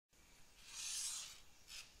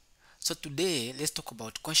So today let's talk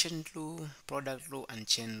about quotient law, product law, and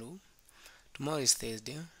chain law. Tomorrow is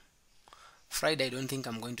Thursday. Friday I don't think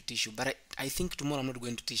I'm going to teach you, but I think tomorrow I'm not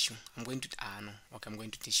going to teach you. I'm going to no, okay, I'm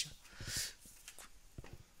going to teach you.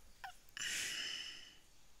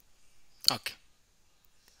 Okay.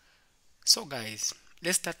 So guys,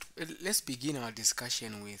 let's begin our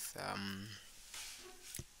discussion with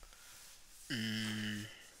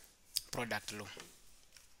product law.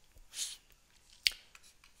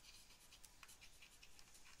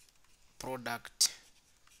 Product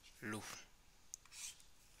law.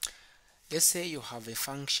 Let's say you have a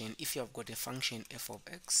function. If you have got a function f of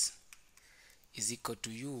x is equal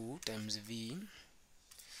to u times v,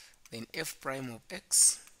 then f prime of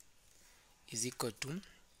x is equal to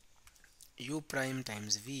u prime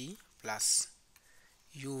times v plus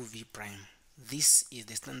uv prime. This is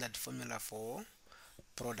the standard formula for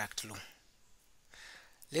product law.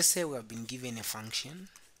 Let's say we have been given a function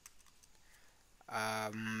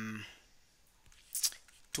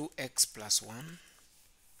 2x plus 1,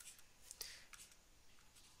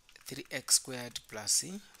 3x squared plus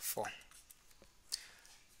 4.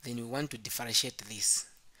 Then we want to differentiate this.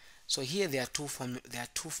 So here there are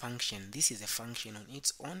two functions. This is a function on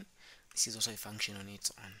its own. This is also a function on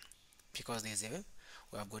its own, because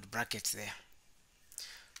we have got brackets there.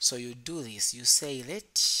 So you do this. You say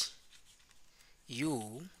let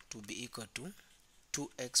u to be equal to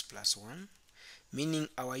 2x plus 1, meaning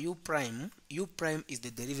our u prime is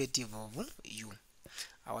the derivative of u.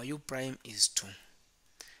 Our u prime is 2.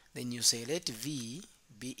 Then you say let v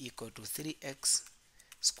be equal to 3x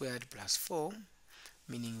squared plus 4,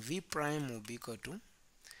 meaning v prime will be equal to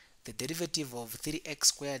the derivative of 3x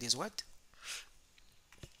squared is what?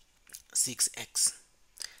 6x.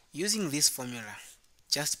 Using this formula,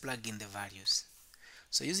 just plug in the values.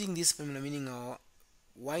 So using this formula, meaning our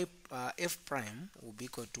f prime will be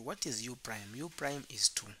equal to, what is u prime? U prime is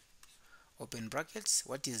 2. Open brackets.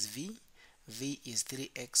 What is v? V is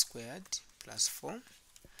 3x squared plus 4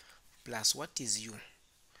 plus what is u?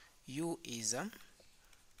 U is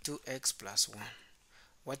 2x plus 1.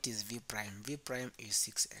 What is v prime? V prime is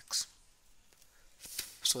 6x.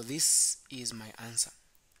 So this is my answer.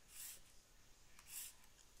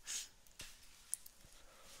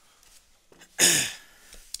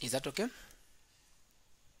 Is that okay?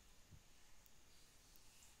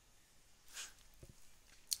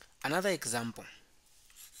 Another example.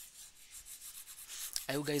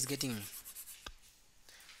 Are you guys getting me?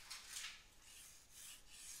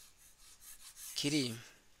 Kiri,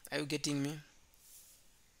 are you getting me?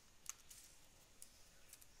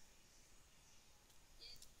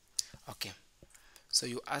 Okay. So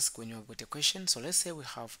you ask when you have got a question. So let's say we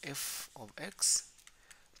have f of x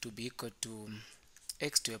to be equal to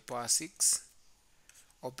x to the power 6,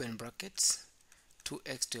 open brackets,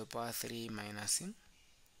 2x to the power 3 minus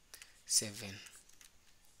 7.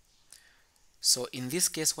 So in this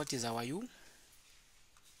case, what is our u?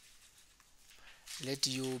 Let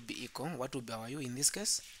u be equal. What will be our u in this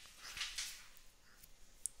case?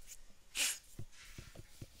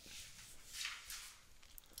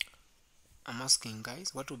 I'm asking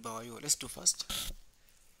guys, what will be our u? Let's do first.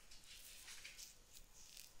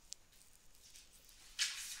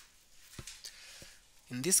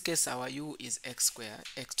 In this case, our u is x squared,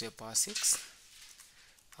 x to the power 6.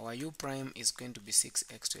 Our u prime is going to be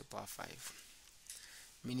 6x to the power 5.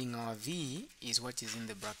 Meaning our v is what is in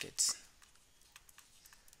the brackets.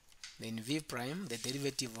 Then v prime, the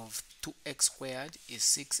derivative of 2x squared is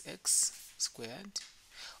 6x squared,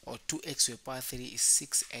 or 2x to the power 3 is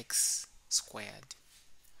 6x squared.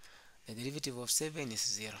 The derivative of 7 is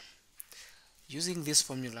 0. Using this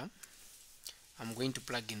formula, I'm going to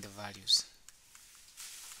plug in the values.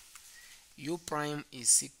 U prime is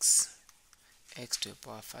 6x to the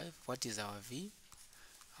power 5. What is our v?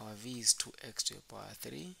 Our v is 2x to the power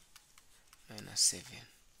 3 minus 7.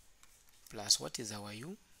 Plus what is our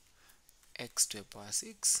u? X to the power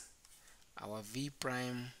 6. Our v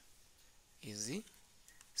prime is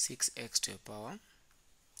 6x to the power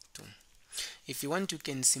 2. If you want, you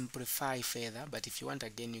can simplify further, but if you want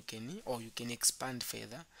again, you can, or you can expand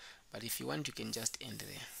further, but if you want, you can just end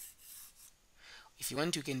there. If you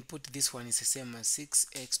want, you can put this one is the same as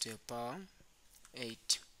 6x to the power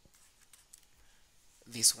 8.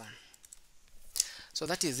 This one. So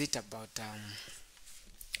that is it about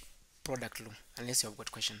product law, unless you have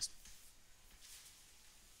got questions.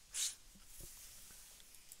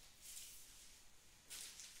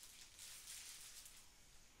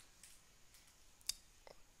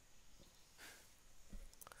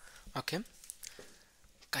 Okay.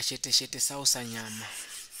 Kashete shete sausa nyama.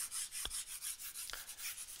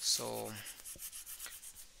 So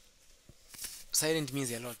silent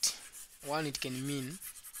means a lot. One, it can mean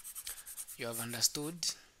you have understood.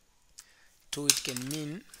 Two, it can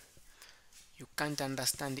mean you can't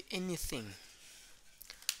understand anything.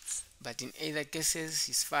 But in either cases,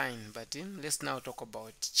 it's fine. But let's now talk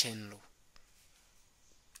about chain law.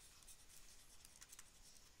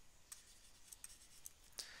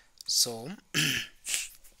 So,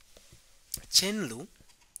 chain law,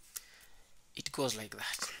 it goes like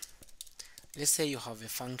that. Let's say you have a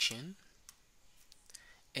function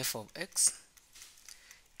f of x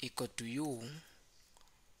equal to u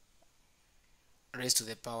raised to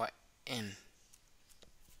the power n.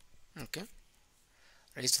 Okay,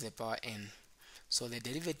 raised to the power n. So the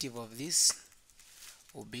derivative of this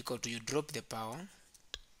will be equal to, you drop the power,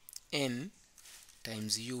 n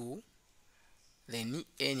times u, then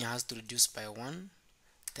n has to reduce by 1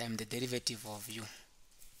 times the derivative of u.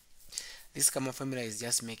 This common formula is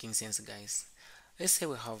just making sense, guys. Let's say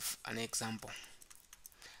we have an example.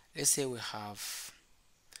 Let's say we have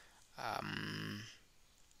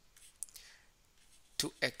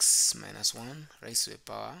 2x minus 1 raised to the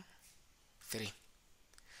power 3.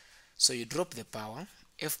 So you drop the power,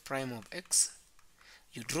 f prime of x,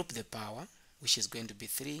 you drop the power, which is going to be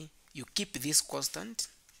 3. You keep this constant.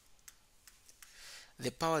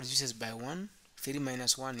 The power reduces by 1. 3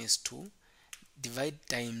 minus 1 is 2. Divide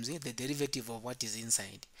times the derivative of what is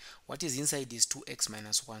inside. What is inside is 2x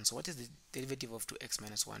minus 1. So what is the derivative of 2x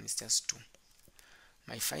minus 1? It's just 2.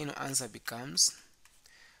 My final answer becomes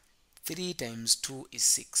 3 times 2 is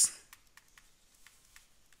 6.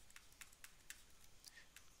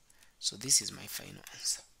 So this is my final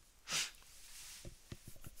answer.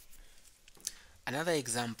 Another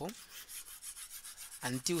example,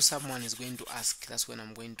 until someone is going to ask, that's when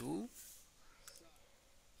I'm going to...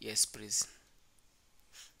 Yes, please.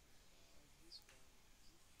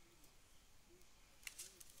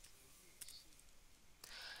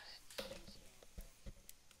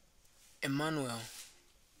 Emmanuel,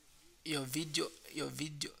 your video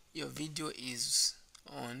is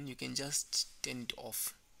on. You can just turn it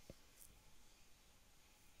off.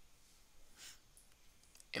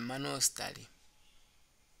 Emmanuel study.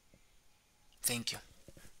 Thank you.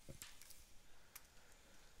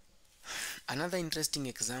 Another interesting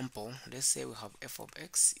example, let's say we have f of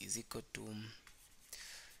x is equal to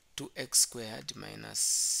 2x squared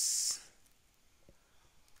minus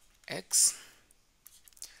x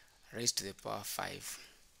raised to the power 5.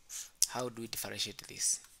 How do we differentiate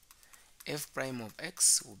this? F prime of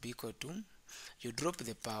x will be equal to, you drop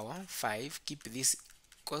the power 5, keep this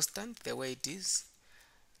constant the way it is,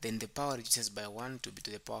 then the power reduces by 1 to be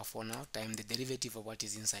to the power 4 now, times the derivative of what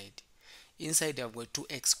is inside. Inside I've got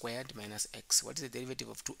 2x squared minus x. What is the derivative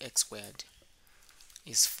of 2x squared?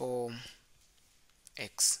 Is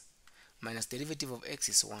 4x minus derivative of x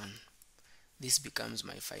is 1. This becomes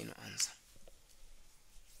my final answer.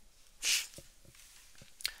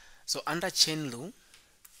 So under chain law,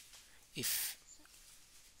 if...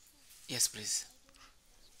 Yes, please.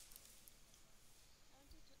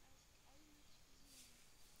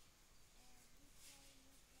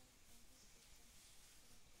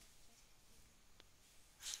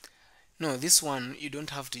 No, this one you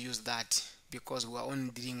don't have to use that because we are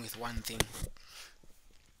only dealing with one thing.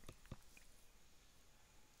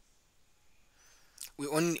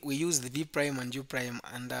 We use the b prime and u prime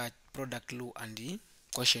under product law and the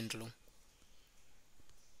quotient law.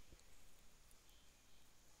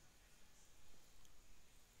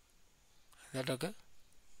 Is that okay?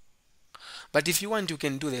 But if you want, you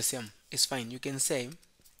can do the same. It's fine. You can say,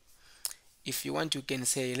 if you want, you can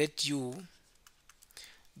say let u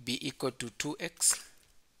be equal to 2x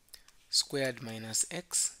squared minus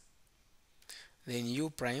x, then u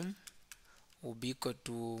prime will be equal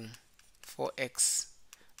to 4x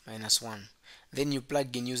minus 1. Then you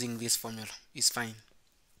plug in using this formula. It's fine.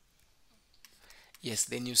 Yes,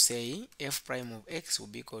 then you say f prime of x will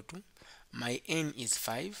be equal to, my n is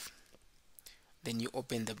 5, then you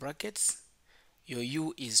open the brackets, your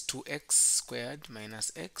u is 2x squared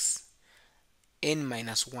minus x, n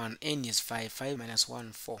minus 1, n is 5, 5 minus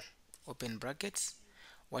 1, 4, open brackets.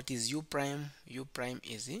 What is u prime? U prime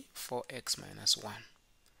is 4x minus 1.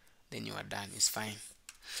 Then you are done. It's fine.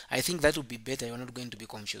 I think that would be better. You're not going to be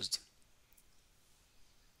confused.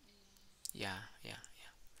 Yeah.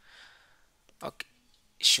 Okay,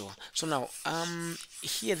 sure. So now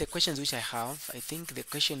here the questions which I have, I think the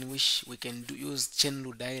question which we can use chain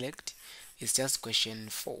law dialect is just question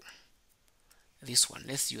 4. This one,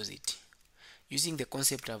 let's use it using the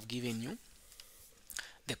concept I've given you.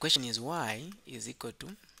 The question is y is equal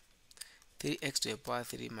to 3x to the power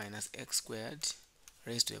 3 minus x squared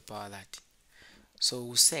raised to the power that. So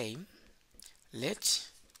we'll say let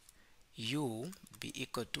u be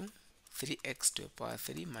equal to 3x to the power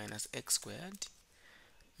 3 minus x squared,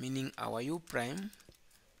 meaning our u prime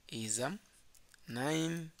is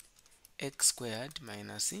 9x squared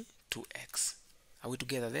minus 2x. Are we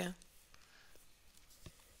together there?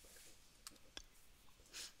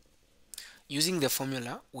 Using the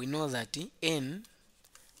formula, we know that n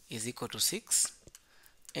is equal to 6.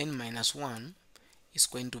 N minus 1 is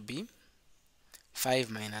going to be 5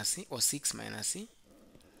 minus or 6 minus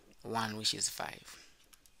 1, which is 5.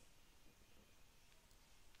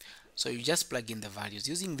 So you just plug in the values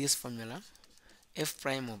using this formula. F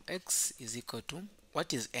prime of x is equal to,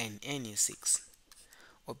 what is n? N is 6.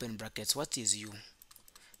 Open brackets. What is u?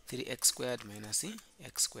 3x squared minus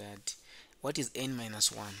x squared. What is n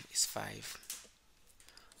minus 1? Is 5.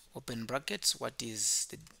 Open brackets. What is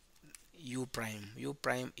the u prime? U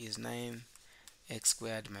prime is 9x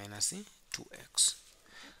squared minus 2x.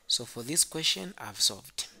 So for this question, I've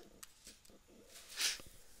solved.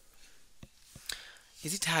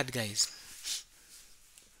 Is it hard, guys?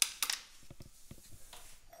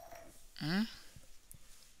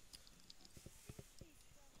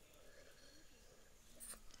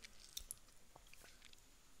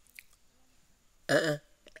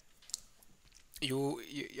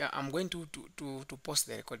 Yeah, I'm going to post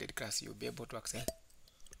the recorded class. You'll be able to access.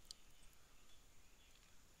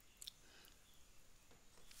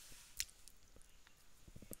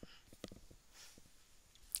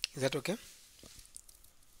 Is that okay?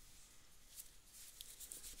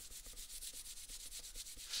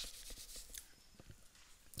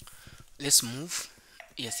 Let's move.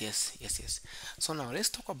 Yes. So now let's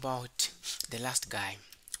talk about the last guy,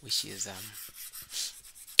 which is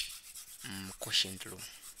quotient law.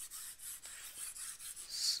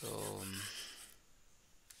 So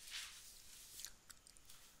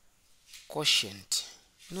quotient,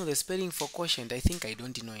 the spelling for quotient, I think I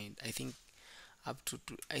don't know it. I think up to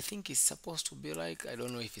I think it's supposed to be like, I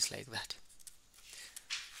don't know if it's like that.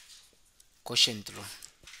 Quotient law.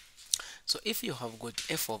 So if you have got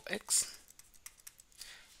f of x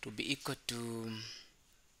to be equal to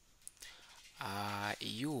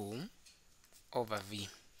u over v,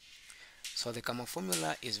 so the common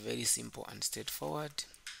formula is very simple and straightforward.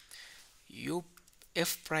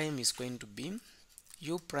 F prime is going to be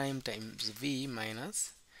u prime times v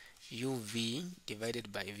minus uv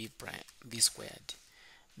divided by v squared.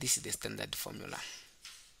 This is the standard formula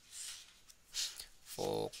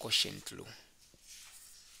for quotient law.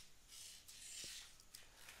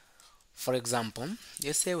 For example,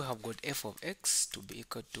 let's say we have got f of x to be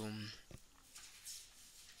equal to,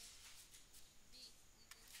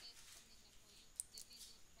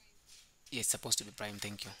 it's supposed to be prime,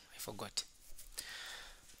 thank you, I forgot.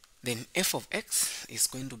 Then f of x is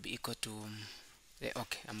going to be equal to,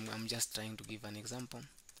 okay, I'm just trying to give an example.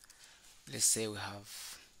 Let's say we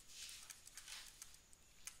have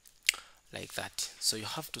like that. So you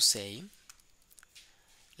have to say,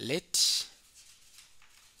 let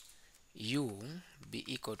u be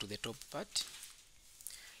equal to the top part,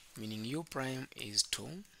 meaning u prime is 2,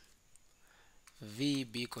 v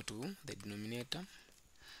be equal to the denominator,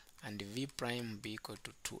 and v prime be equal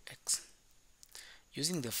to 2x.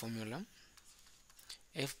 Using the formula,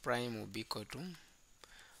 f prime will be equal to,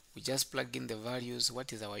 we just plug in the values.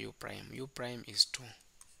 What is our u prime? U prime is 2.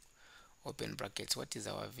 Open brackets. What is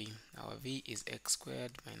our v? Our v is x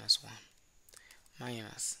squared minus 1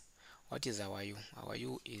 minus, what is our u? Our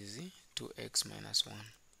u is 2x minus 1.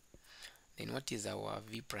 Then what is our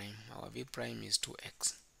v prime? Our v prime is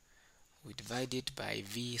 2x. We divide it by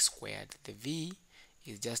v squared. The v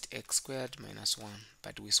is just x squared minus 1,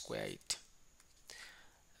 but we square it.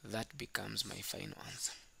 That becomes my final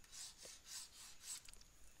answer.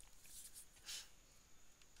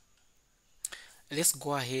 Let's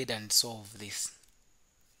go ahead and solve this.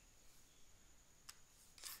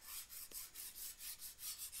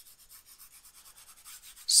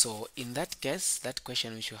 So in that case, that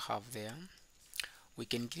question which you have there, we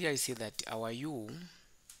can clearly see that our u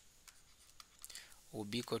will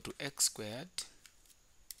be equal to x squared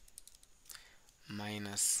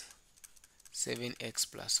minus 7x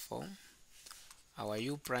plus 4. Our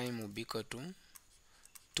u prime will be equal to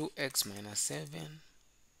 2x minus 7.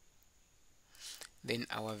 Then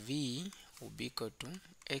our v will be equal to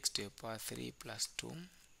x to the power 3 plus 2.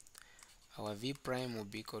 Our v prime will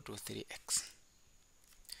be equal to 3x.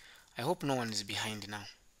 I hope no one is behind now.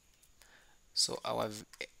 So our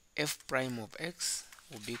f prime of x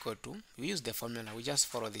will be equal to, we use the formula, we just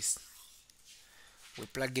follow this. We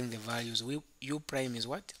plug in the values. U prime is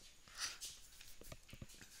what?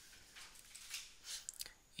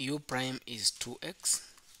 U prime is 2x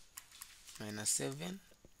minus 7.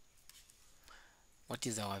 What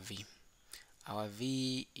is our v? Our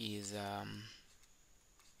v is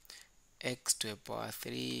x to the power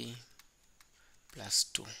 3 plus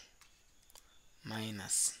 2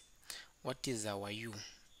 minus, what is our u?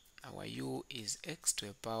 Our u is x to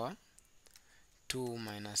the power 2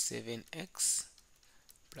 minus 7x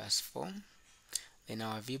plus 4. Then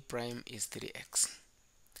our v prime is 3x.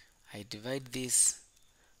 I divide this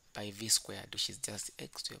by v squared, which is just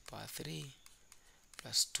x to the power 3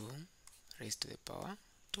 plus 2 raised to the power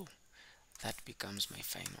 2. That becomes my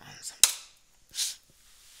final answer.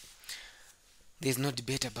 There's no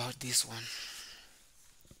debate about this one.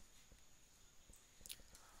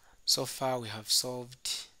 So far we have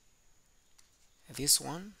solved this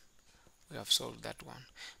one, we have solved that one.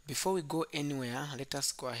 Before we go anywhere, let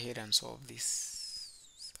us go ahead and solve this.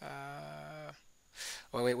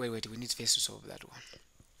 Wait, we need first to solve that one.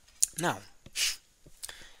 Now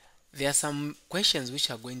there are some questions which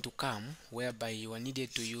are going to come whereby you are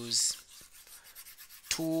needed to use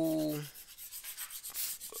two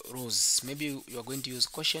rules. Maybe you are going to use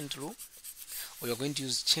quotient rule, or you are going to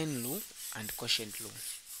use chain rule and quotient rule.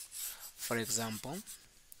 For example,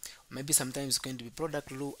 maybe sometimes it's going to be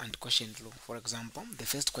product rule and quotient rule. For example, the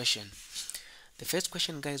first question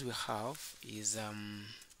guys we have is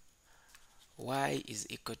y is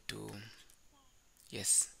equal to,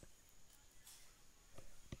 yes,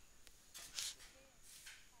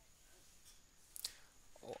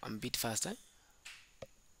 oh, I'm a bit faster,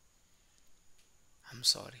 I'm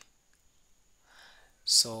sorry.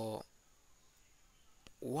 So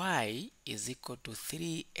y is equal to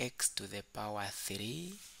 3x to the power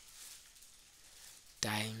 3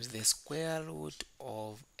 times the square root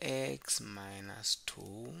of x minus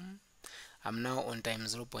 2. I'm now on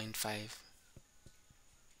times 0.5.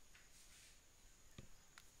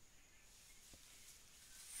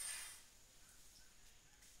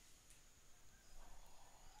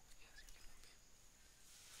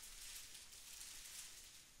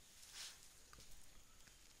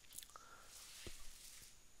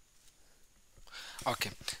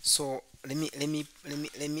 Okay, so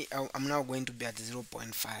I'm now going to be at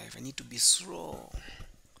 0.5. I need to be slow,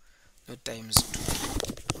 not times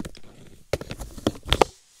 2.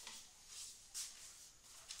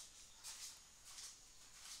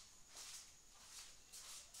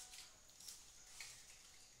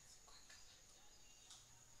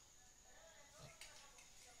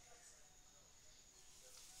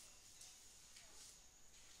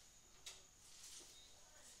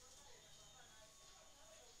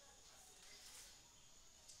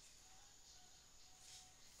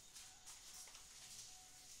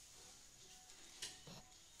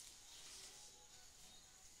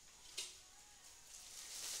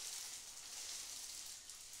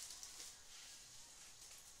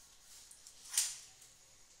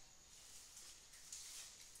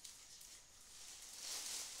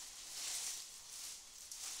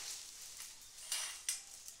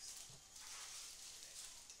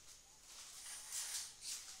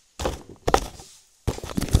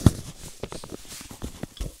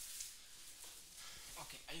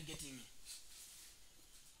 Okay, are you getting me?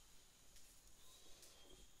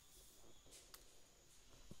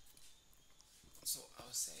 So I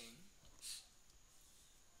was saying,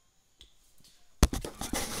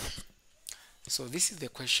 so this is the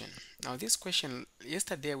question. Now this question,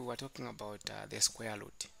 yesterday we were talking about the square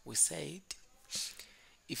root. We said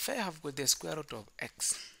if I have got the square root of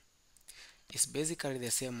x, it's basically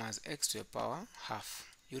the same as x to the power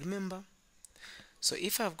half. You remember? So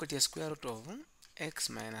if I've got a square root of x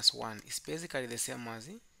minus 1, it's basically the same as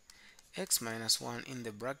x minus 1 in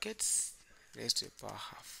the brackets raised to the power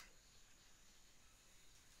half.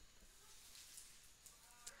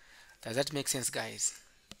 Does that make sense, guys?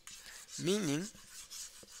 Meaning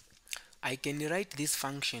I can write this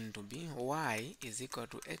function to be y is equal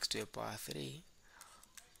to x to the power 3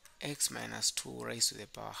 x minus 2 raised to the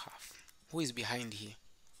power half. Who is behind here?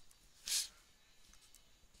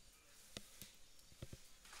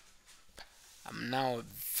 I'm now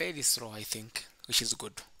very slow, I think, which is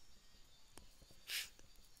good.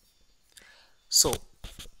 So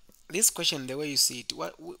this question, the way you see it,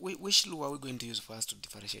 which rule are we going to use for us to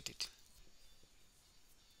differentiate it?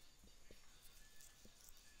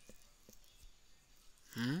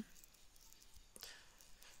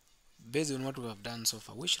 Based on what we have done so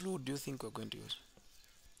far, which rule do you think we're going to use?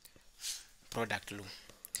 Product rule.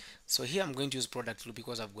 So here I'm going to use product rule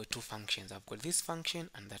because I've got two functions. I've got this function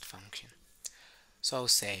and that function. So I'll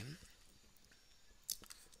say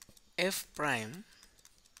f prime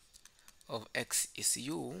of x is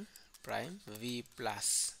u prime v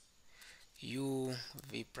plus u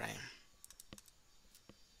v prime.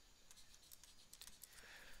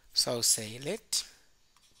 So I'll say let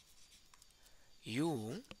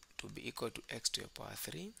u to be equal to x to the power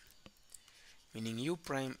 3, meaning u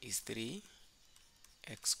prime is 3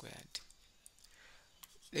 x squared.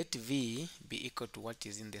 Let v be equal to what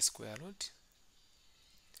is in the square root.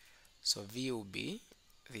 So v will be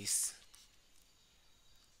this,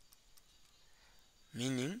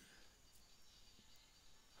 meaning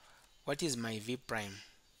what is my v prime?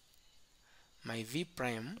 My v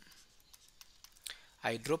prime,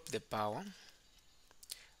 I drop the power,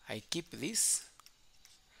 I keep this,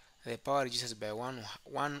 the power reduces by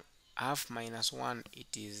 1 half minus 1,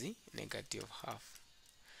 it is negative half,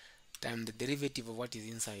 times the derivative of what is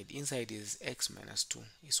inside. Inside is x minus 2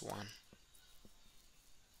 is 1.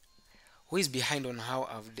 Who is behind on how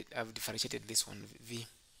I've differentiated this one? V.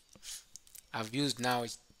 I've used now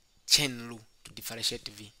chain rule to differentiate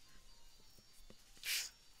v.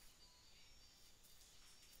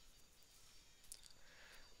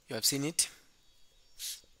 You have seen it?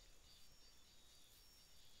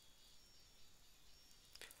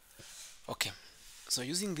 Okay, so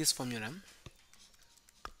using this formula,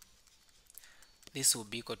 this will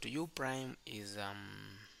be equal to u prime is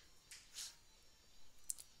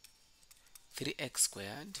 3x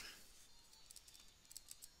squared,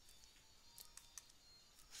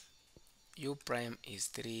 u prime is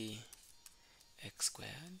 3x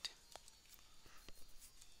squared.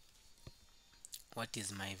 What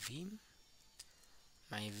is my v?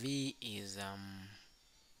 My v is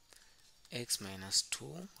x minus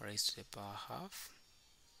 2 raised to the power half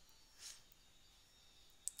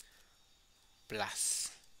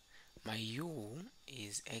plus my u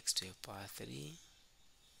is x to the power 3.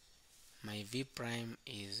 My v prime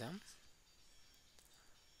is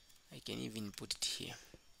I can even put it here,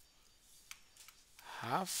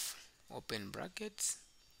 half open brackets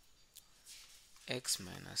x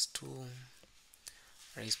minus 2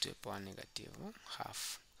 raised to the power negative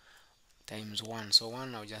half times 1. So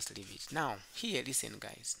 1, I'll just leave it. Now here, listen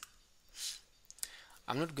guys,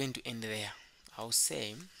 I'm not going to end there. I'll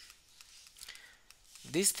say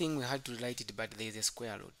this thing we had to write it, but there is a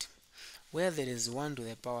square root. Where there is 1 to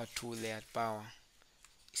the power 2, their power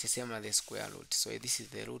is the same as the square root. So this is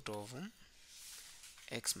the root of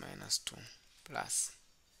x minus 2 plus.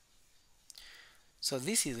 So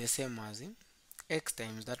this is the same as x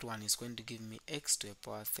times that one is going to give me x to the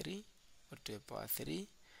power 3 or to the power 3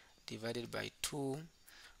 divided by 2,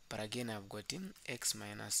 but again I've got x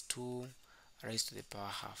minus 2 raised to the power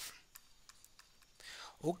half.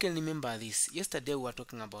 Who can remember this? Yesterday we were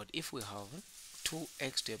talking about if we have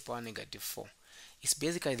 2x to the power negative 4, it's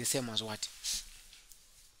basically the same as what?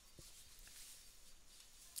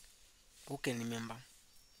 Who can remember?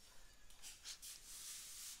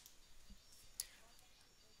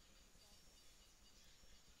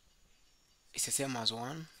 It's the same as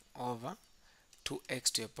 1 over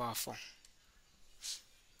 2x to the power 4.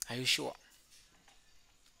 Are you sure?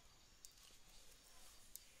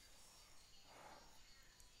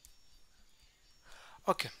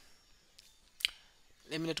 Okay.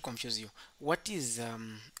 Let me not confuse you. What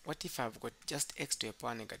if I've got just x to the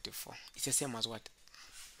power negative 4? It's the same as what?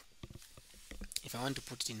 If I want to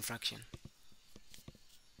put it in fraction.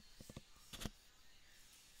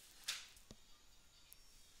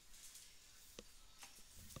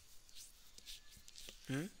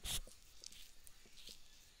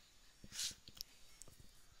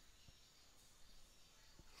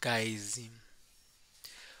 Guys,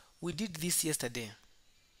 we did this yesterday.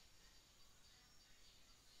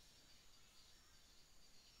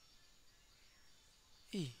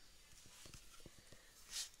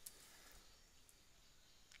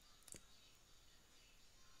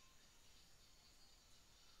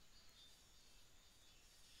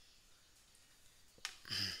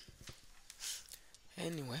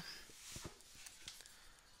 Anyway,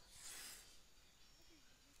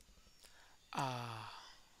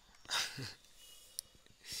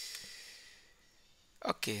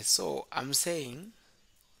 okay, so I'm saying,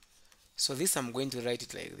 so this I'm going to write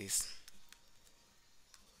it like this: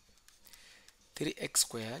 3x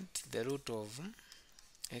squared, the root of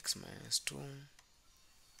x minus 2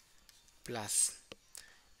 plus,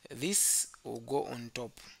 this will go on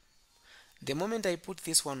top. The moment I put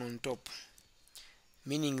this one on top,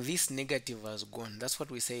 meaning this negative has gone. That's what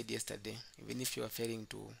we said yesterday, even if you are failing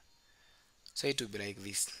to. So it will be like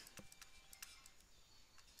this.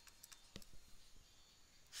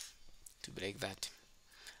 To be like that.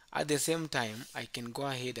 At the same time, I can go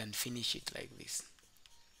ahead and finish it like this.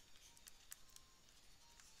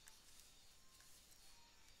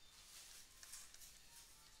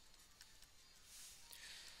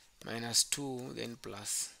 Minus 2, then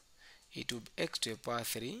plus. It will be x to the power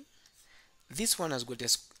 3 this one has got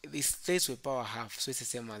this raised to the power half, so it's the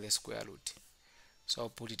same as the square root. So I'll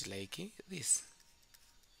put it like this,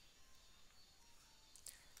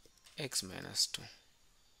 x minus 2.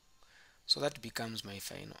 So that becomes my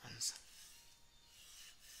final answer.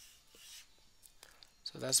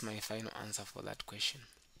 So that's my final answer for that question,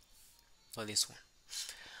 for this one.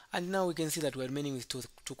 And now we can see that we're remaining with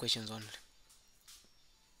two questions only.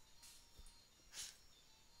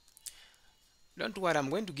 Don't worry, I'm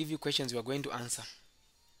going to give you questions you are going to answer.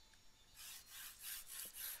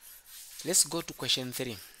 Let's go to question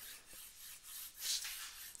 3.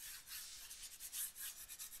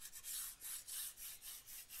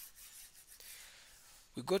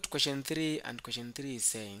 We go to question 3, and question 3 is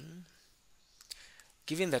saying,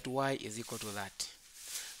 given that y is equal to that.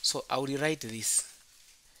 So I'll rewrite this.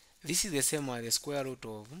 This is the same as the square root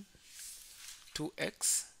of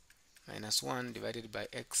 2x minus 1 divided by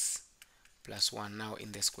x plus 1 now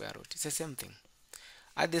in the square root. It's the same thing.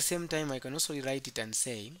 At the same time, I can also rewrite it and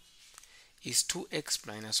say is 2x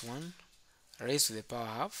minus 1 raised to the power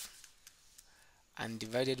half and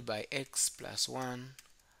divided by x plus 1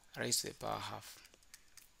 raised to the power half.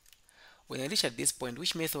 When I reach at this point,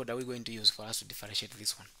 which method are we going to use for us to differentiate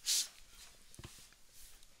this one?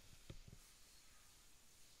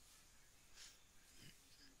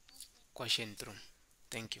 Quotient rule.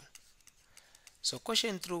 Thank you. So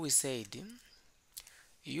quotient rule, we said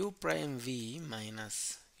u prime v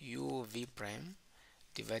minus u v prime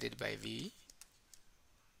divided by v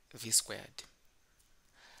squared.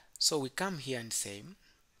 So we come here and say,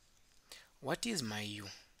 what is my u?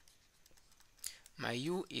 My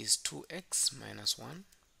u is 2x minus 1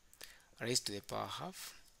 raised to the power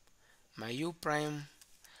half. My u prime,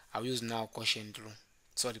 I'll use now quotient rule,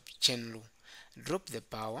 sorry, chain rule. Drop the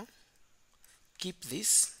power, keep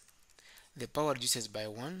this, the power reduces by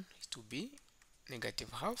 1 to be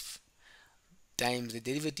negative half, times the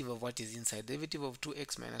derivative of what is inside. Derivative of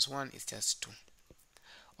 2x minus 1 is just 2,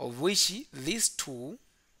 of which this 2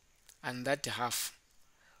 and that half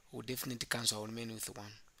will definitely cancel, I will remain with 1.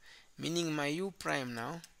 Meaning my u prime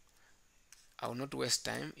now, I will not waste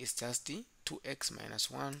time, it's just 2x minus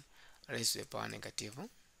 1 raised to the power negative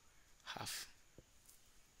half.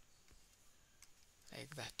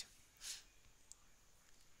 Like that.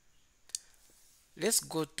 Let's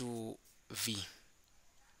go to v.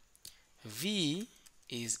 V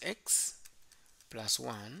is x plus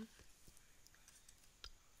 1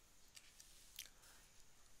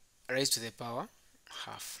 raised to the power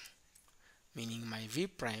half. Meaning my v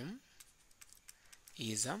prime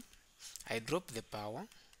is, I drop the power,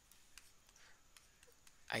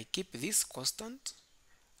 I keep this constant,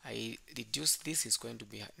 I reduce this, is going to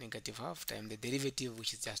be negative half times the derivative,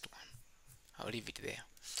 which is just 1. I'll leave it there.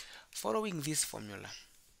 Following this formula,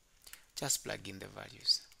 just plug in the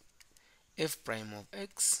values. F prime of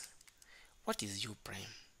x, what is u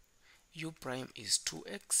prime? U prime is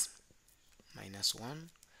 2x minus 1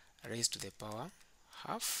 raised to the power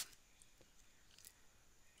half.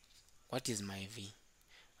 What is my v?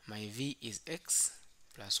 My v is x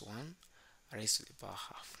plus 1 raised to the power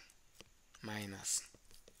half minus,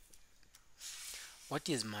 what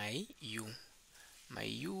is my u? My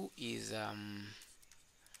u is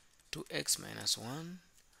 2x minus 1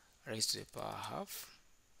 raised to the power half.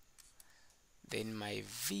 Then my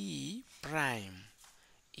v prime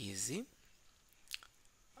is,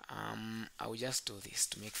 I will just do this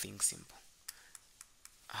to make things simple.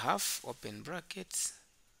 Half, open brackets,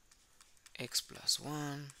 x plus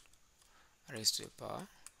 1 raised to the power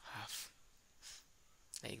half.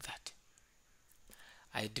 Like that.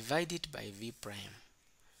 I divide it by v prime.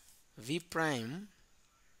 V prime,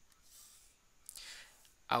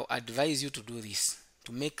 I'll advise you to do this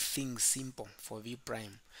to make things simple for v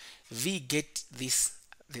prime. V, get this,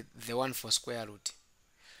 the one for square root.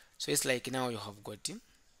 So it's like now you have got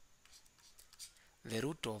the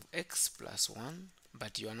root of x plus 1,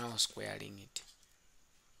 but you are now squaring it.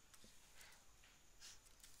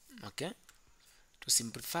 Okay? To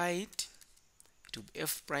simplify it, it will be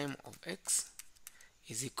f prime of x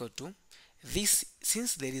is equal to this,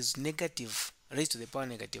 since there is negative raised to the power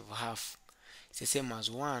negative half, it's the same as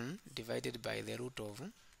 1 divided by the root of,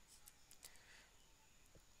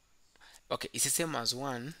 okay, it's the same as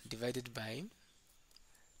 1 divided by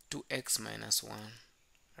 2x minus 1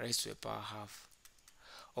 raised to the power half,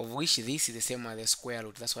 of which this is the same as the square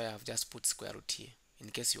root. That's why I have just put square root here in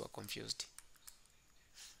case you are confused.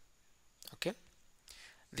 Okay,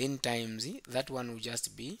 then times that one will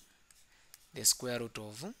just be the square root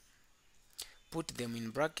of, put them in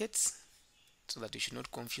brackets so that you should not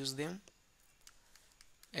confuse them,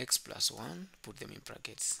 x plus 1, put them in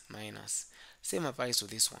brackets, minus, same applies to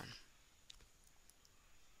this one,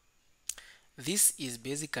 This is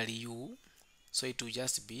basically u, so it will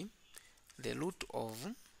just be the root of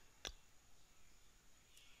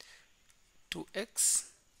 2x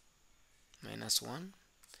minus 1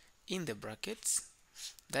 in the brackets.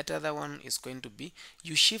 That other one is going to be,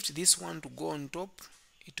 you shift this one to go on top,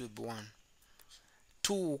 it will be 1.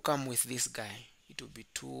 2 will come with this guy, it will be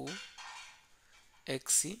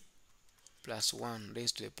 2x plus 1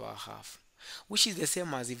 raised to the power half, which is the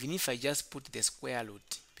same as even if I just put the square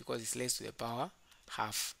root, because it's raised to the power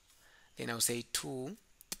half. Then I'll say 2,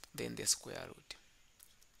 then the square root,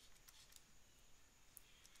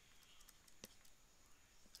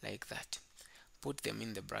 like that. Put them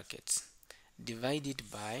in the brackets. Divide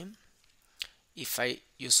it by, if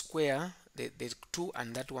you square, the 2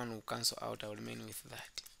 and that one will cancel out, I will remain with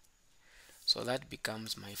that. So that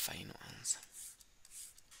becomes my final answer.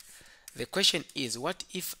 The question is, what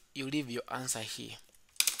if you leave your answer here?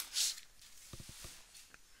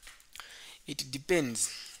 It depends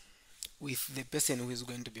with the person who is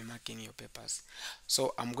going to be marking your papers.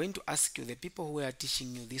 So I'm going to ask you, the people who are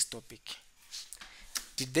teaching you this topic,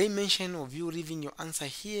 did they mention of you leaving your answer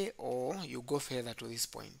here, or you go further to this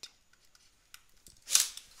point?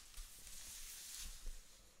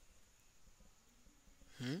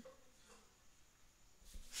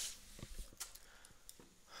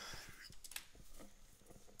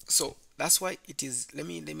 So that's why it is, let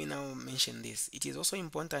me now mention this. It is also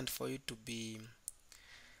important for you to be,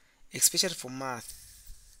 especially for math,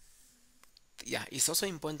 yeah, it's also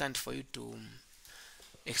important for you to,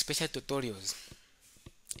 especially tutorials,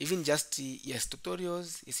 even just, yes,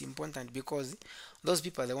 tutorials is important, because those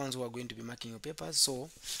people are the ones who are going to be marking your papers. So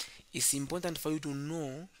it's important for you to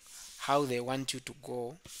know how they want you to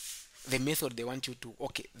go, the method they want you to,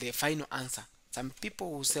 okay, the final answer. Some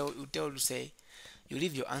people will say you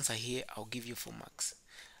leave your answer here, I'll give you 4 marks.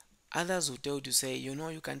 Others will tell you to say, you know,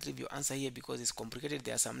 you can't leave your answer here because it's complicated,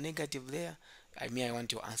 there are some negative there, I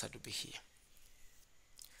want your answer to be here.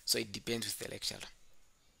 So it depends with the lecturer.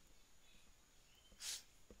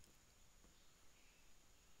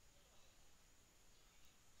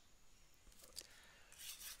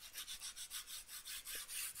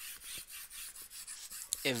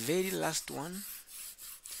 A very last one,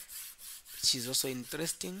 which is also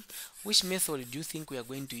interesting. Which method do you think we are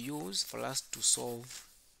going to use for us to solve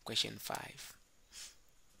question 5?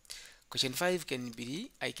 Question 5 can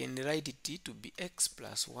be, I can write it to be x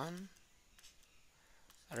plus 1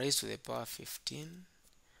 raised to the power 15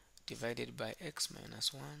 divided by x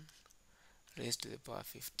minus 1 raised to the power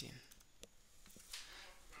 15,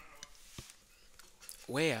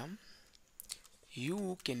 where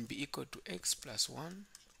u can be equal to x plus 1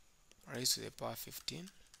 raised to the power 15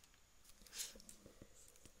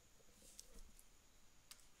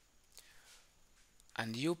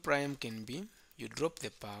 and u prime can be, you drop the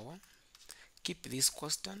power, keep this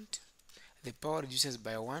constant, the power reduces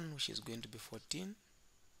by 1, which is going to be 14,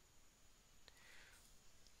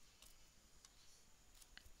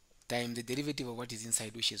 times the derivative of what is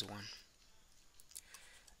inside, which is 1.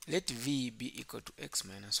 Let v be equal to x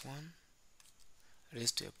minus 1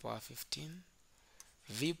 raised to the power 15.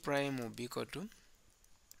 V prime will be equal to,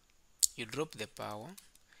 you drop the power,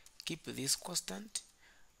 keep this constant,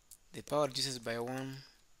 the power reduces by 1,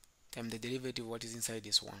 times the derivative of what is inside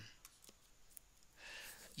is 1.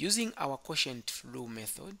 Using our quotient rule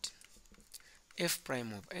method, f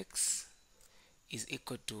prime of x is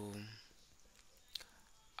equal to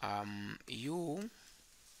u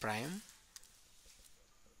prime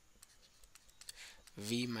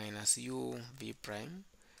v minus u v prime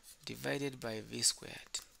divided by v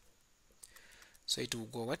squared. So it will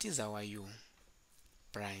go, what is our u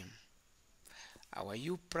prime? Our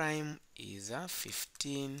u prime is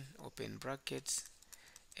 15 open brackets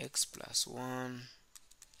x plus 1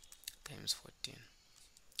 times 14.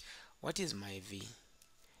 What is my v?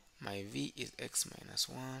 My v is x minus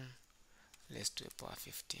 1 raised to the power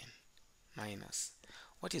 15 minus,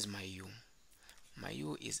 what is my u? My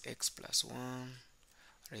u is x plus 1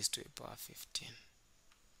 raised to the power 15.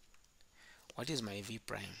 What is my v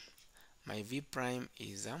prime? My v prime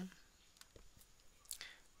is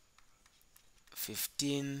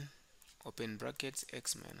 15 open brackets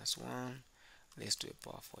x minus 1 raised to the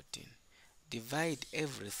power 14. Divide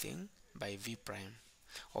everything by v prime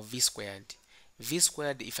or v squared. V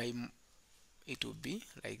squared, it will be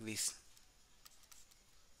like this,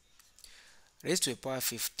 raised to the power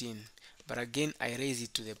 15, but again I raise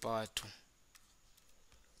it to the power 2.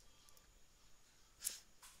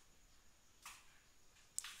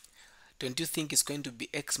 Don't you think it's going to be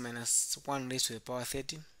x minus 1 raised to the power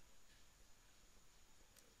 13?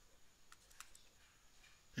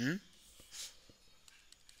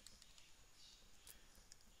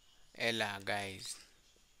 Ella, guys.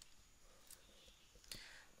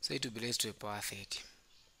 So it will be raised to the power 30.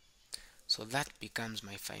 So that becomes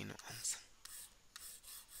my final answer.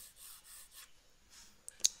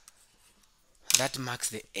 That marks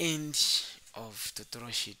the end of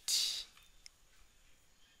tutorial sheet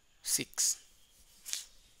 6.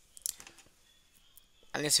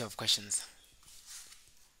 Unless you have questions.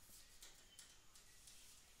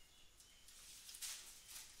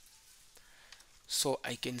 So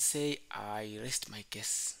I can say I rest my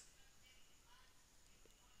case.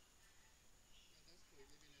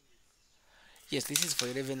 Yes, this is for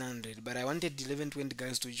 1100, but I wanted 1120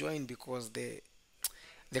 guys to join because the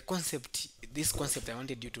concept, this concept, I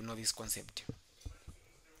wanted you to know this concept.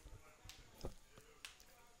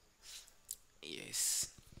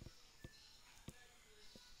 Yes.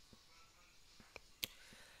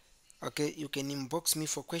 Okay, you can inbox me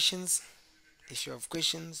for questions. If you have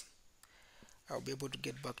questions, I'll be able to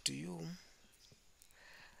get back to you.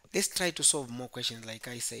 Let's try to solve more questions like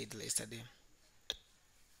I said yesterday.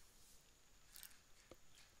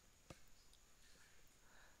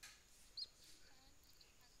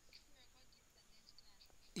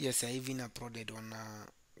 Yes, I even uploaded on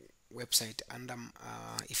a website, and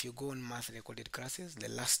if you go on math recorded classes, the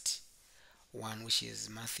last one, which is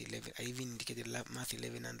math 11, I even indicated math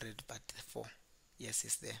 1100 but 4. Yes,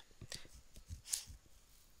 it's there.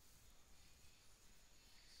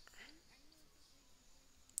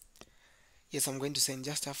 Yes, I'm going to send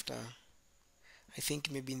just after, I think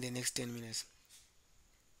maybe in the next 10 minutes.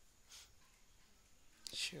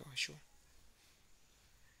 Sure, sure.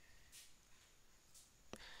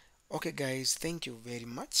 Okay guys, thank you very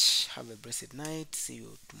much. Have a blessed night. See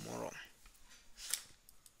you tomorrow.